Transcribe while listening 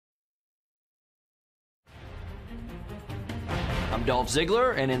I'm Dolph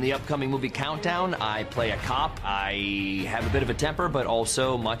Ziggler, and in the upcoming movie Countdown, I play a cop. I have a bit of a temper, but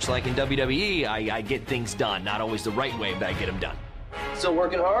also, much like in WWE, I get things done. Not always the right way, but I get them done. Still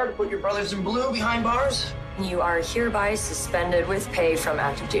working hard to put your brothers in blue behind bars? You are hereby suspended with pay from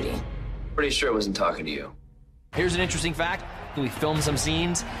active duty. Pretty sure I wasn't talking to you. Here's an interesting fact. We filmed some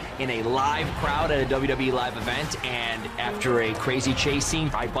scenes in a live crowd at a WWE live event, and after a crazy chase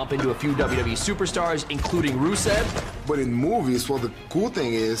scene, I bump into a few WWE superstars, including Rusev. But in movies, well, the cool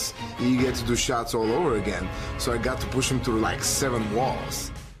thing is you get to do shots all over again. So I got to push him through like 7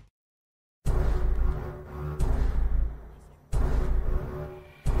 walls.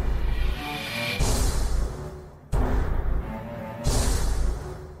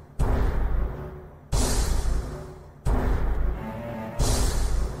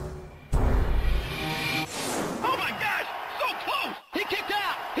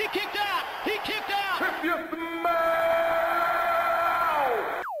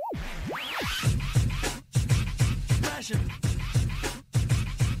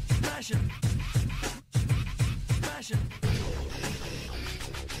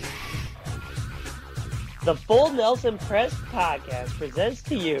 The Full Nelson Press Podcast presents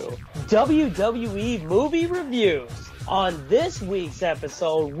to you WWE Movie Reviews. On this week's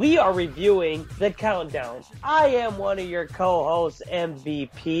episode, we are reviewing The Countdown. I am one of your co-hosts,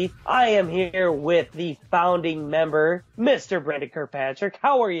 MVP. I am here with the founding member, Mr. Brandon Kirkpatrick.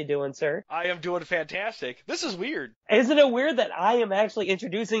 How are you doing, sir? I am doing fantastic. This is weird. Isn't it weird that I am actually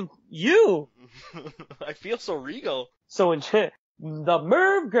introducing you? I feel so regal. So in the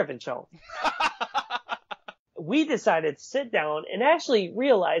Merv Griffin Show. We decided to sit down and actually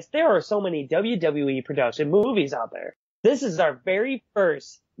realize there are so many WWE production movies out there. This is our very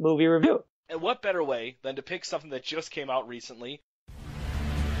first movie review. And what better way than to pick something that just came out recently?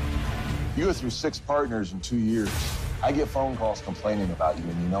 You go through 6 partners in 2 years. I get phone calls complaining about you,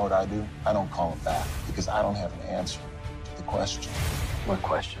 and you know what I do? I don't call them back because I don't have an answer to the question. What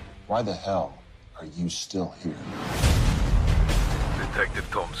question? Why the hell are you still here? Detective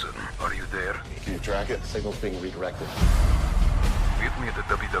Thompson, are you there? Can you track it? Signal's being redirected. Meet me at the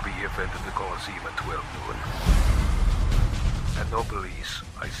WWE event at the Coliseum at 12 noon. And no police.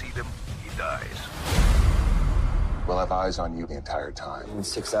 I see them, he dies. We'll have eyes on you the entire time. In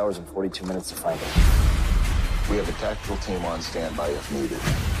 6 hours and 42 minutes to find him. We have a tactical team on standby if needed.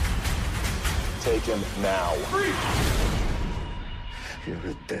 Take him now. You're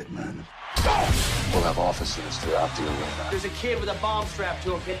a dead man. We'll have officers throughout the arena. There's a kid with a bomb strapped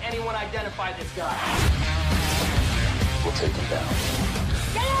to him. Can anyone identify this guy? We'll take him down.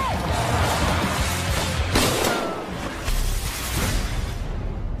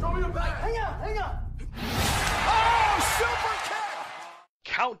 Throw me the back. Hang on. Oh, super kick!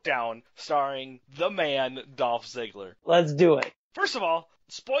 Countdown, starring the man, Dolph Ziggler. Let's do it. First of all,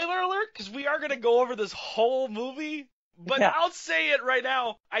 spoiler alert, because we are going to go over this whole movie. But yeah. I'll say it right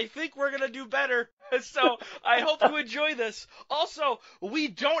now. I think we're going to do better. So I hope you enjoy this. Also, we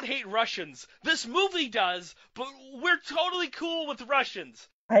don't hate Russians. This movie does, but we're totally cool with Russians.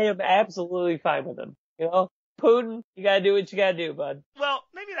 I am absolutely fine with him. You know, Putin, you gotta do what you gotta do, bud. Well,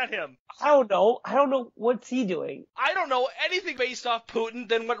 maybe not him. I don't know. What's he doing? I don't know anything based off Putin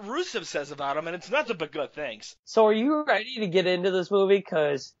than what Rusev says about him, and it's nothing but good things. So are you ready to get into this movie?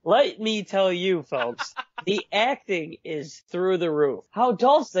 Because let me tell you, folks, the acting is through the roof. How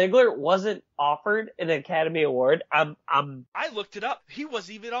Dolph Ziggler wasn't offered an Academy Award, I looked it up. He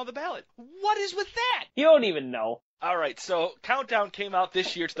wasn't even on the ballot. What is with that? You don't even know. All right, so Countdown came out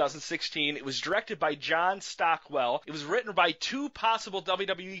this year, 2016. It was directed by John Stockwell. It was written by 2 possible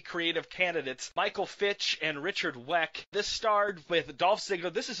WWE creative candidates, Michael Fitch and Richard Weck. This starred with Dolph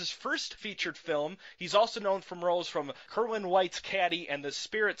Ziggler. This is his first featured film. He's also known from roles from Kerwin White's Caddy and The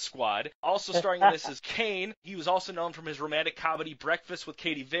Spirit Squad. Also starring in this is Kane. He was also known from his romantic comedy Breakfast with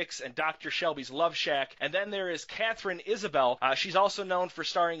Katie Vicks and Dr. Shelby's Love Shack. And then there is Catherine Isabel. She's also known for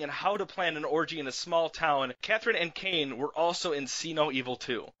starring in How to Plan an Orgy in a Small Town. Catherine and Kane were also in See No Evil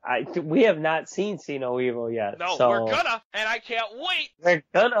 2. We have not seen See No Evil yet. No, so we're gonna, and I can't wait. We're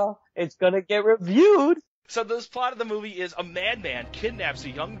gonna. It's gonna get reviewed. So the plot of the movie is a madman kidnaps a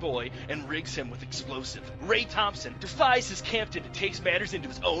young boy and rigs him with explosive. Ray Thompson defies his captain and takes matters into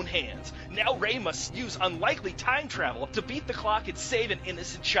his own hands. Now Ray must use unlikely time travel to beat the clock and save an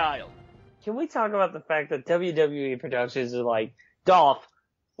innocent child. Can we talk about the fact that WWE Productions is like, Dolph,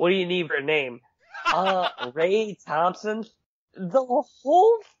 what do you need for a name? Ray Thompson? The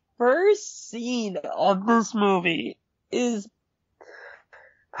whole first scene of this movie is...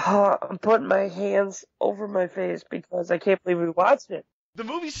 I'm putting my hands over my face because I can't believe we watched it. The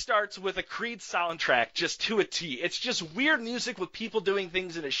movie starts with a Creed soundtrack just to a T. It's just weird music with people doing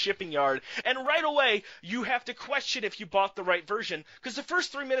things in a shipping yard, and right away you have to question if you bought the right version, because the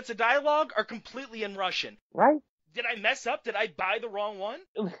first 3 minutes of dialogue are completely in Russian. Right? Did I mess up? Did I buy the wrong one?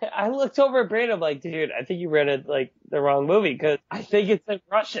 I looked over at Brandon, I'm like, dude, I think you rented, like, the wrong movie, because I think it's in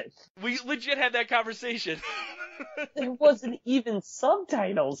Russian. We legit had that conversation. There wasn't even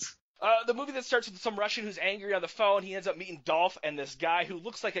subtitles. The movie that starts with some Russian who's angry on the phone. He ends up meeting Dolph and this guy who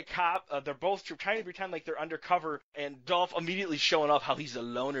looks like a cop. They're both trying to pretend like they're undercover, and Dolph immediately showing off how he's a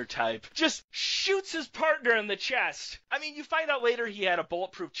loner type. Just shoots his partner in the chest. I mean, you find out later he had a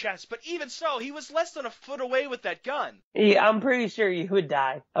bulletproof chest, but even so, he was less than a foot away with that gun. Yeah, I'm pretty sure you would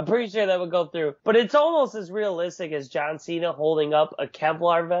die. I'm pretty sure that would go through. But it's almost as realistic as John Cena holding up a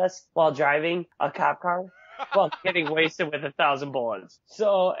Kevlar vest while driving a cop car. While getting wasted with 1,000 bullets.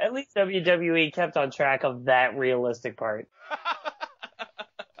 So at least WWE kept on track of that realistic part.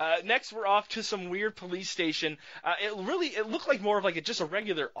 Next, we're off to some weird police station. It looked like more of like just a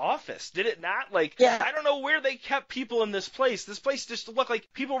regular office, did it not? Like, yeah. I don't know where they kept people in this place. This place just looked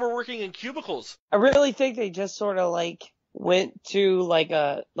like people were working in cubicles. I really think they just sort of like went to like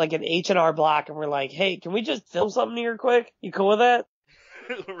an H&R Block and were like, hey, can we just film something here quick? You cool with that?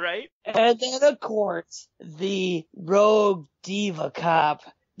 Right? And then, of course, the rogue diva cop,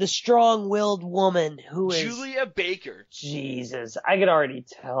 the strong-willed woman who is... Julia Baker. Jesus, I can already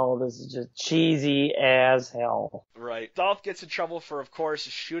tell this is just cheesy as hell. Right. Dolph gets in trouble for, of course,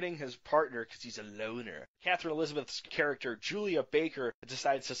 shooting his partner because he's a loner. Catherine Elizabeth's character, Julia Baker,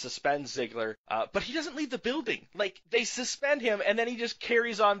 decides to suspend Ziggler, but he doesn't leave the building. Like, they suspend him, and then he just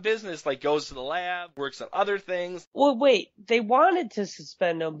carries on business, like goes to the lab, works on other things. Well, wait, they wanted to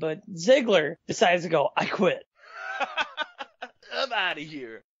suspend him, but Ziggler decides to go, I quit. I'm out of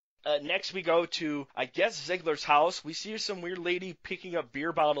here. Next we go to, I guess, Ziggler's house. We see some weird lady picking up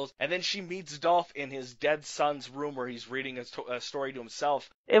beer bottles, and then she meets Dolph in his dead son's room where he's reading a story to himself.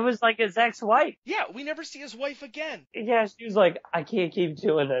 It was like his ex-wife. Yeah, we never see his wife again. Yeah, she was like, I can't keep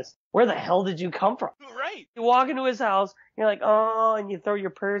doing this. Where the hell did you come from? Right. You walk into his house, you're like, oh, and you throw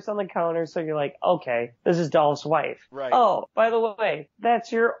your purse on the counter, so you're like, okay, this is Dolph's wife. Right. Oh, by the way,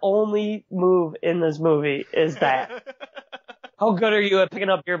 that's your only move in this movie, is that. How good are you at picking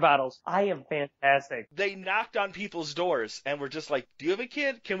up beer bottles? I am fantastic. They knocked on people's doors and were just like, do you have a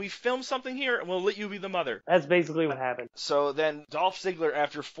kid? Can we film something here? And we'll let you be the mother. That's basically what happened. So then Dolph Ziggler,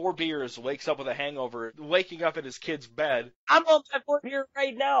 after 4 beers, wakes up with a hangover, waking up in his kid's bed. I'm on my 4th beer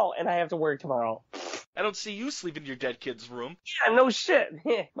right now, and I have to work tomorrow. I don't see you sleeping in your dead kid's room. Yeah, no shit.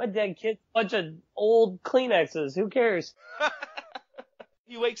 My dead kid's a bunch of old Kleenexes. Who cares?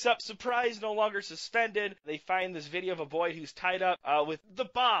 He wakes up surprised, no longer suspended. They find this video of a boy who's tied up with the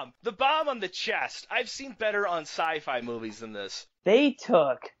bomb on the chest. I've seen better on sci-fi movies than this. They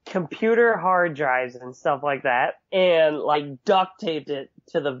took computer hard drives and stuff like that and like duct taped it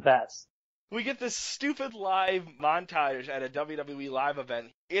to the vest. We get this stupid live montage at a WWE live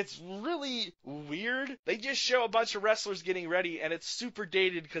event. It's really weird. They just show a bunch of wrestlers getting ready, and it's super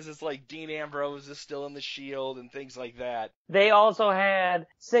dated because it's like Dean Ambrose is still in the Shield and things like that. They also had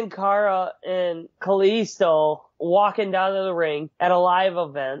Sin Cara and Kalisto walking down to the ring at a live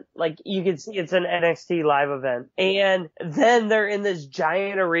event. Like, you can see it's an NXT live event. And then they're in this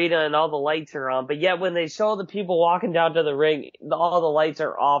giant arena and all the lights are on. But yet when they show the people walking down to the ring, all the lights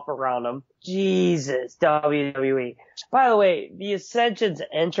are off around them. Jesus, WWE. By the way, the Ascension's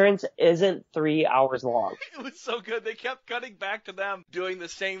entrance isn't 3 hours long. It was so good. They kept cutting back to them doing the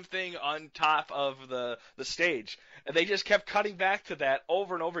same thing on top of the stage. And they just kept cutting back to that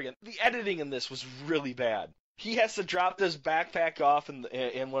over and over again. The editing in this was really bad. He has to drop this backpack off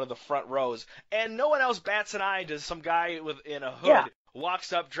in one of the front rows, and no one else bats an eye to some guy in a hood. Yeah.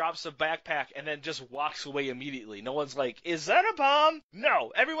 Walks up, drops a backpack, and then just walks away immediately. No one's like, is that a bomb?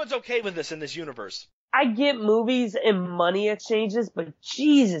 No, everyone's okay with this in this universe. I get movies and money exchanges, but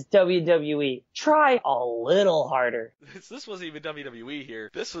Jesus, WWE, try a little harder. This wasn't even WWE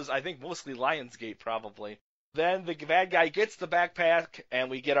here. This was, I think, mostly Lionsgate, probably. Then the bad guy gets the backpack, and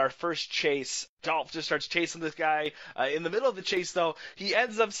we get our first chase. Dolph just starts chasing this guy. In the middle of the chase, though, he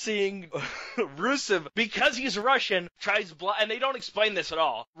ends up seeing Rusev, because he's Russian, and they don't explain this at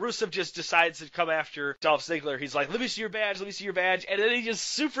all. Rusev just decides to come after Dolph Ziggler. He's like, let me see your badge, and then he just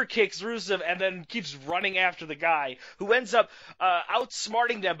super kicks Rusev and then keeps running after the guy, who ends up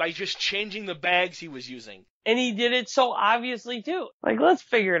outsmarting them by just changing the bags he was using. And he did it so obviously, too. Like, let's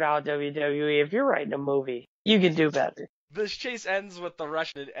figure it out, WWE. If you're writing a movie, you can do better. This chase ends with the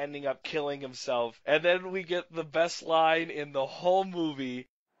Russian ending up killing himself. And then we get the best line in the whole movie.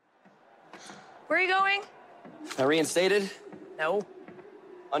 Where are you going? Reinstated? No.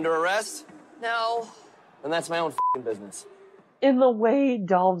 Under arrest? No. Then that's my own business. In the way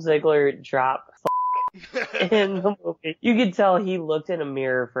Dolph Ziggler dropped in the movie, you could tell he looked in a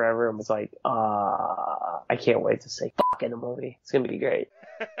mirror forever and was like, I can't wait to say fuck in the movie. It's gonna be great.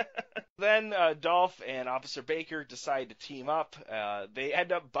 Then Dolph and Officer Baker decide to team up. They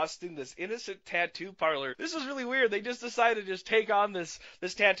end up busting this innocent tattoo parlor. This is really weird. They just decided to just take on this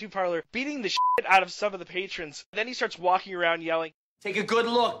tattoo parlor, beating the shit out of some of the patrons. Then he starts walking around yelling, Take a good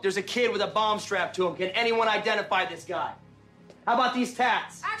look. There's a kid with a bomb strapped to him. Can anyone identify this guy? How about these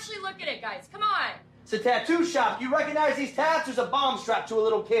tats? Actually, look at it, guys. Come on. It's a tattoo shop. You recognize these tats? There's a bomb strapped to a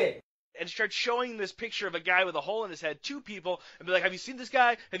little kid. and starts showing this picture of a guy with a hole in his head to people and be like, have you seen this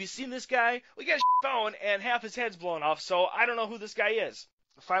guy? Have you seen this guy? We got a phone and half his head's blown off, so I don't know who this guy is.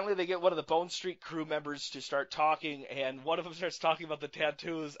 Finally, they get one of the Bone Street crew members to start talking, and one of them starts talking about the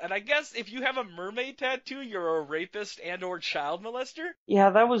tattoos. And I guess if you have a mermaid tattoo, you're a rapist and or child molester?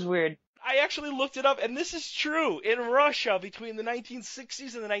 Yeah, that was weird. I actually looked it up, and this is true. In Russia, between the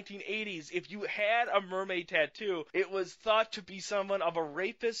 1960s and the 1980s, if you had a mermaid tattoo, it was thought to be someone of a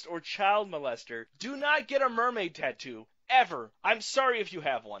rapist or child molester. Do not get a mermaid tattoo. Ever. I'm sorry if you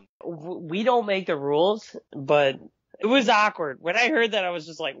have one. We don't make the rules, but it was awkward. When I heard that, I was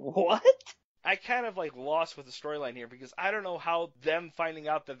just like, what? I kind of lost with the storyline here because I don't know how them finding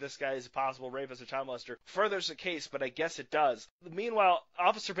out that this guy is a possible rapist or child molester furthers the case, but I guess it does. Meanwhile,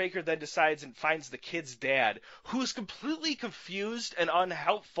 Officer Baker then decides and finds the kid's dad, who's completely confused and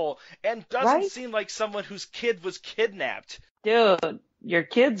unhelpful and doesn't seem like someone whose kid was kidnapped. Dude, your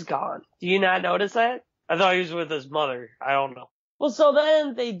kid's gone. Do you not notice that? I thought he was with his mother. I don't know. Well, so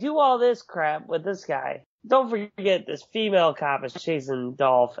then they do all this crap with this guy. Don't forget, this female cop is chasing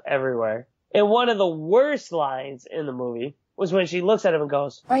Dolph everywhere. And one of the worst lines in the movie was when she looks at him and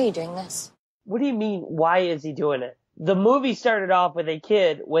goes, Why are you doing this? what do you mean, why is he doing it? The movie started off with a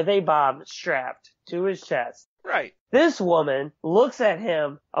kid with a bomb strapped to his chest. Right. This woman looks at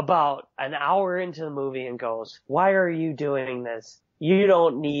him about an hour into the movie and goes, why are you doing this? You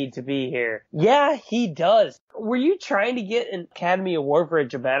don't need to be here. Yeah, he does. Were you trying to get an Academy Award for a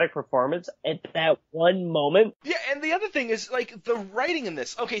dramatic performance at that one moment? Yeah, and the other thing is, the writing in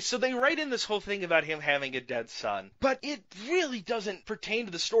this. Okay, so they write in this whole thing about him having a dead son, but it really doesn't pertain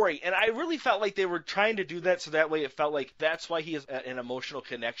to the story, and I really felt like they were trying to do that so that way it felt like that's why he has an emotional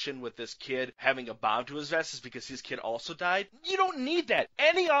connection with this kid having a bomb to his vest is because his kid also died. You don't need that.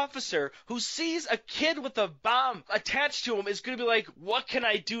 Any officer who sees a kid with a bomb attached to him is going to be like, what can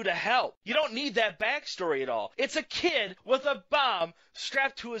I do to help? You don't need that backstory at all. It's a kid with a bomb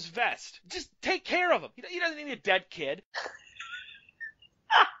strapped to his vest. Just take care of him. He doesn't need a dead kid.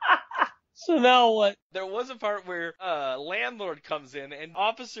 So now what? There was a part where a landlord comes in and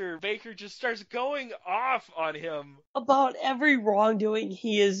Officer Baker just starts going off on him. About every wrongdoing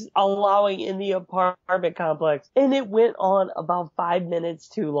he is allowing in the apartment complex. And it went on about 5 minutes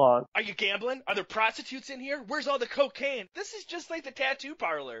too long. Are you gambling? Are there prostitutes in here? Where's all the cocaine? This is just like the tattoo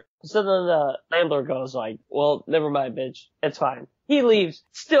parlor. So then the landlord goes like, well, never mind, bitch. It's fine. He leaves.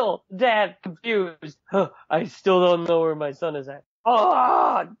 Still, Dad confused. I still don't know where my son is at.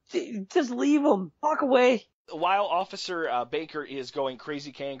 Oh, just leave him. Walk away. While Officer Baker is going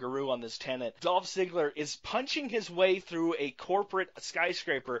crazy kangaroo on this tenant, Dolph Ziggler is punching his way through a corporate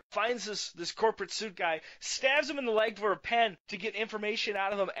skyscraper, finds this corporate suit guy, stabs him in the leg for a pen to get information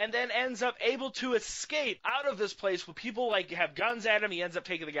out of him, and then ends up able to escape out of this place where people have guns at him. He ends up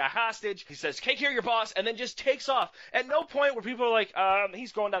taking the guy hostage. He says, take care of your boss, and then just takes off. At no point where people are like,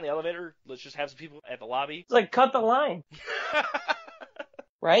 he's going down the elevator. Let's just have some people at the lobby. It's like, cut the line.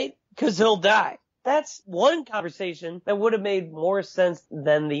 Right? Because he'll die. That's one conversation that would have made more sense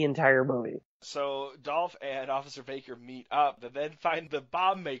than the entire movie. So Dolph and Officer Baker meet up and then find the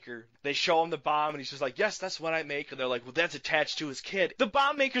bomb maker. They show him the bomb and he's just like, yes, that's what I make. And they're like, well, that's attached to his kid. The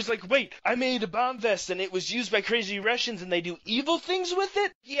bomb maker's like, wait, I made a bomb vest and it was used by crazy Russians and they do evil things with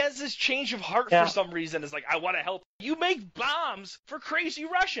it? He has this change of heart for some reason. It's like, I want to help. You make bombs for crazy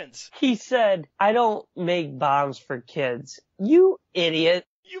Russians. He said, I don't make bombs for kids. You idiot.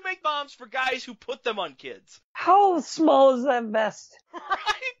 You make bombs for guys who put them on kids. How small is that vest?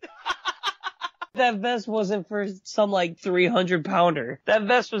 Right? That vest wasn't for some 300-pounder. That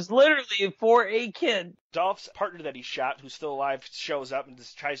vest was literally for a kid. Dolph's partner that he shot, who's still alive, shows up and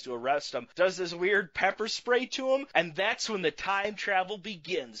just tries to arrest him, does this weird pepper spray to him, and that's when the time travel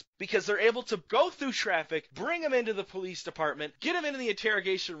begins, because they're able to go through traffic, bring him into the police department, get him into the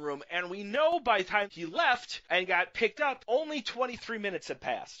interrogation room, and we know by the time he left and got picked up, only 23 minutes had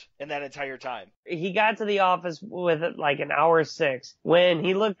passed in that entire time. He got to the office with like an hour 6. When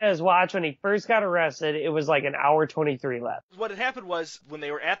he looked at his watch when he first got arrested, it was like an hour 23 left. What had happened was, when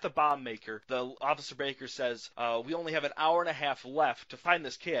they were at the bomb maker, the Officer Baker says, we only have an hour and a half left to find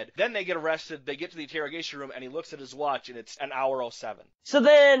this kid. Then they get arrested, they get to the interrogation room, and he looks at his watch, and it's an hour 07. So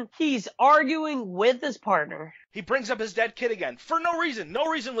then he's arguing with his partner. He brings up his dead kid again, for no reason. No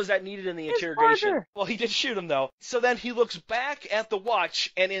reason was that needed in the interrogation. Partner. Well, he did shoot him, though. So then he looks back at the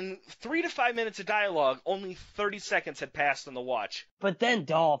watch, and in 3 to 5 minutes of dialogue, only 30 seconds had passed on the watch. But then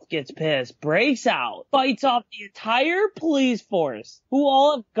Dolph gets pissed, breaks out, fights off the entire police force, who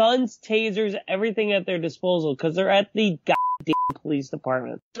all have guns, tasers, everything at their disposal, because they're at the goddamn police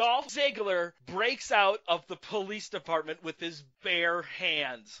department. Dolph Ziggler breaks out of the police department with his bare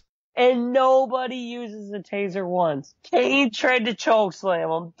hands. And nobody uses a taser once. Kane tried to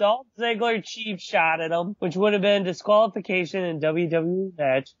chokeslam him. Dolph Ziggler cheap shot at him, which would have been disqualification in WWE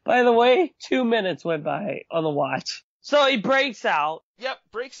match. By the way, 2 minutes went by on the watch. So he breaks out. Yep,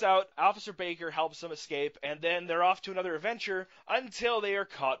 breaks out. Officer Baker helps him escape, and then they're off to another adventure until they are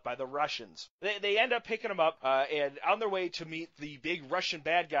caught by the Russians. They end up picking him up, and on their way to meet the big Russian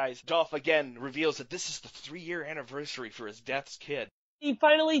bad guys, Dolph again reveals that this is the 3-year anniversary for his death's kid. He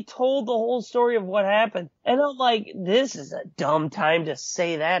finally told the whole story of what happened. And I'm like, this is a dumb time to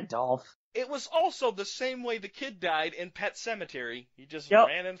say that, Dolph. It was also the same way the kid died in Pet Sematary. He just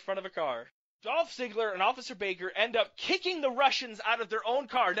ran in front of a car. Dolph Ziggler and Officer Baker end up kicking the Russians out of their own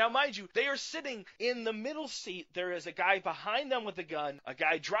car. Now, mind you, they are sitting in the middle seat. There is a guy behind them with a gun, a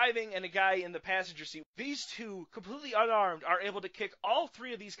guy driving, and a guy in the passenger seat. These two, completely unarmed, are able to kick all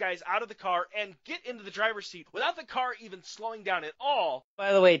 3 of these guys out of the car and get into the driver's seat without the car even slowing down at all.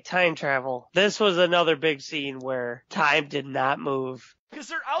 By the way, time travel. This was another big scene where time did not move. Because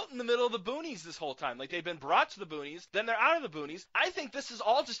they're out in the middle of the boonies this whole time. Like, they've been brought to the boonies, then they're out of the boonies. I think this is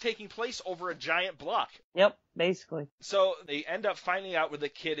all just taking place over a giant block. Yep, basically. So they end up finding out where the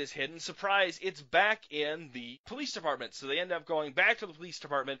kid is hidden. Surprise, it's back in the police department. So they end up going back to the police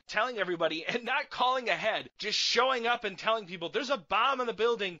department, telling everybody, and not calling ahead, just showing up and telling people, there's a bomb in the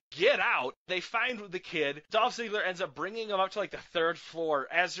building, get out. They find the kid. Dolph Ziggler ends up bringing him up to like the 3rd floor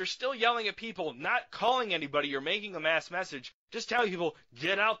as they're still yelling at people, not calling anybody or making a mass message. Just telling people,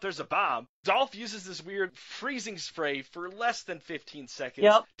 get out, there's a bomb. Dolph uses this weird freezing spray for less than 15 seconds.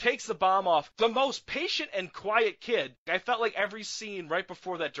 Yep. Takes the bomb off. The most patient and quiet kid. I felt like every scene right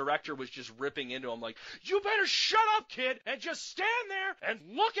before that director was just ripping into him like, you better shut up, kid, and just stand there and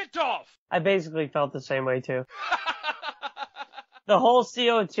look at Dolph. I basically felt the same way, too. The whole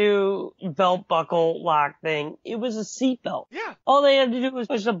CO2 belt buckle lock thing, it was a seatbelt. Yeah. All they had to do was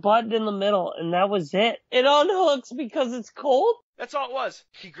push a button in the middle, and that was it. It unhooks because it's cold? That's all it was.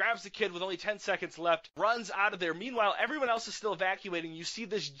 He grabs the kid with only 10 seconds left, runs out of there. Meanwhile, everyone else is still evacuating. You see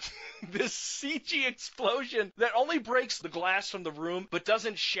this CG explosion that only breaks the glass from the room, but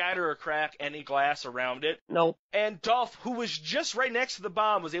doesn't shatter or crack any glass around it. Nope. And Dolph, who was just right next to the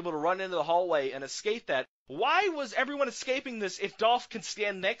bomb, was able to run into the hallway and escape that. Why was everyone escaping this if Dolph can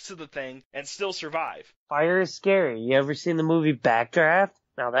stand next to the thing and still survive? Fire is scary. You ever seen the movie Backdraft?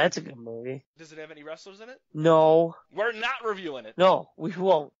 Now that's a good movie. Does it have any wrestlers in it? No. We're not reviewing it. No, we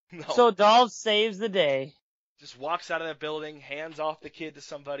won't. No. So Dolph saves the day. Just walks out of that building, hands off the kid to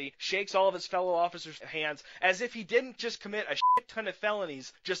somebody, shakes all of his fellow officers' hands, as if he didn't just commit a shit ton of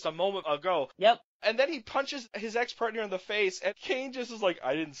felonies just a moment ago. Yep. And then he punches his ex-partner in the face, and Kane just is like,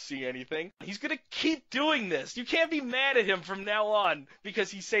 I didn't see anything. He's gonna keep doing this. You can't be mad at him from now on, because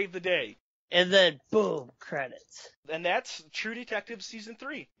he saved the day. And then, boom, credits. And that's True Detective Season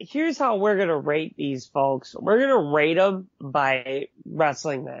 3. Here's how we're going to rate these, folks. We're going to rate them by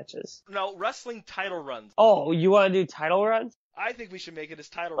wrestling matches. No, wrestling title runs. Oh, you want to do title runs? I think we should make it as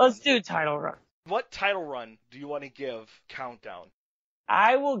title Let's runs. do title run. What title run do you want to give Countdown?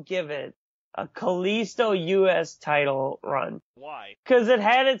 I will give it a Kalisto U.S. title run. Why? Because it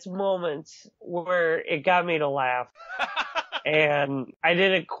had its moments where it got me to laugh. And I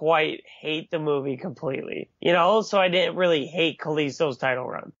didn't quite hate the movie completely. You know, so I didn't really hate Kalisto's title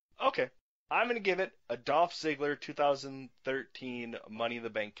run. Okay. I'm going to give it a Dolph Ziggler 2013 Money in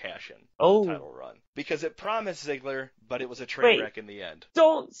the Bank cash-in title run. Because it promised Ziggler, but it was a train wreck in the end.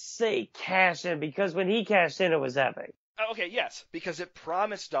 Don't say cash-in, because when he cashed in, it was epic. Okay, yes, because it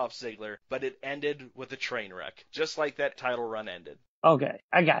promised Dolph Ziggler, but it ended with a train wreck, just like that title run ended. Okay,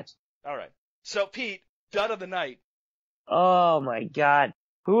 I got you. All right. So, Pete, Stud of the night. Oh my god.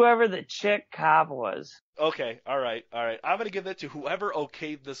 Whoever the chick cop was. Okay, alright. I'm gonna give that to whoever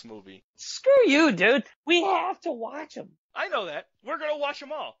okayed this movie. Screw you, dude. We have to watch them. I know that. We're gonna watch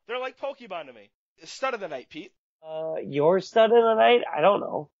them all. They're like Pokemon to me. Stud of the night, Pete. Your stud of the night? I don't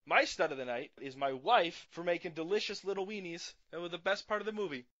know. My stud of the night is my wife for making delicious little weenies. That was the best part of the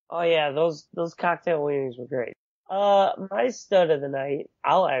movie. Oh yeah, those cocktail weenies were great. My stud of the night,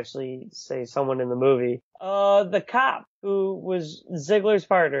 I'll actually say someone in the movie. The cop who was Ziggler's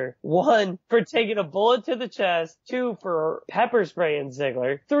partner. 1, for taking a bullet to the chest. 2, for pepper spraying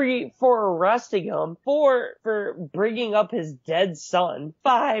Ziggler. 3, for arresting him. 4, for bringing up his dead son.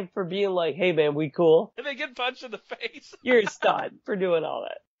 5, for being like, hey man, we cool. And they get punched in the face. You're a stud for doing all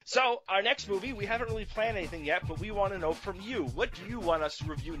that. So, our next movie, we haven't really planned anything yet, but we want to know from you. What do you want us to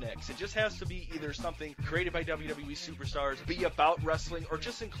review next? It just has to be either something created by WWE superstars, be about wrestling, or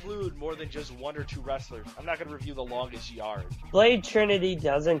just include more than just 1 or 2 wrestlers. I'm not going to review The Longest Yard. Blade Trinity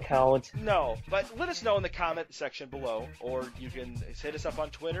doesn't count. No, but let us know in the comment section below, or you can hit us up on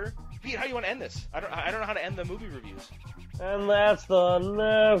Twitter. Pete, how do you want to end this? I don't know how to end the movie reviews. And that's the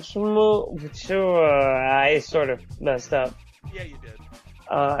next movie. I sort of messed up. Yeah, you did.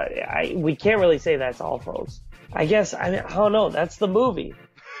 We can't really say that's all, folks. I guess, I don't know, that's the movie.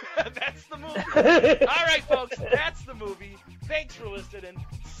 That's the movie. All right, folks, that's the movie. Thanks for listening.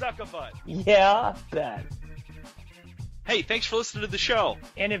 Suck a butt. Yeah, bet. Hey, thanks for listening to the show.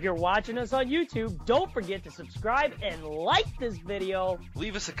 And if you're watching us on YouTube, don't forget to subscribe and like this video.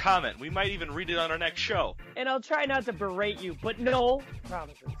 Leave us a comment. We might even read it on our next show. And I'll try not to berate you, but no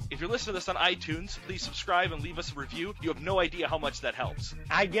promises. If you're listening to this on iTunes, please subscribe and leave us a review. You have no idea how much that helps.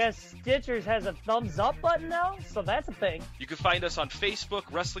 I guess Stitchers has a thumbs up button now, so that's a thing. You can find us on Facebook,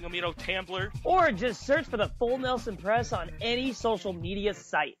 Wrestling Amino, Tumblr. Or just search for the Full Nelson Press on any social media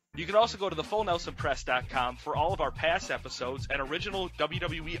site. You can also go to thefullnelsonpress.com for all of our past episodes and original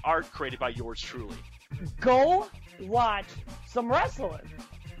WWE art created by yours truly. Go watch some wrestling.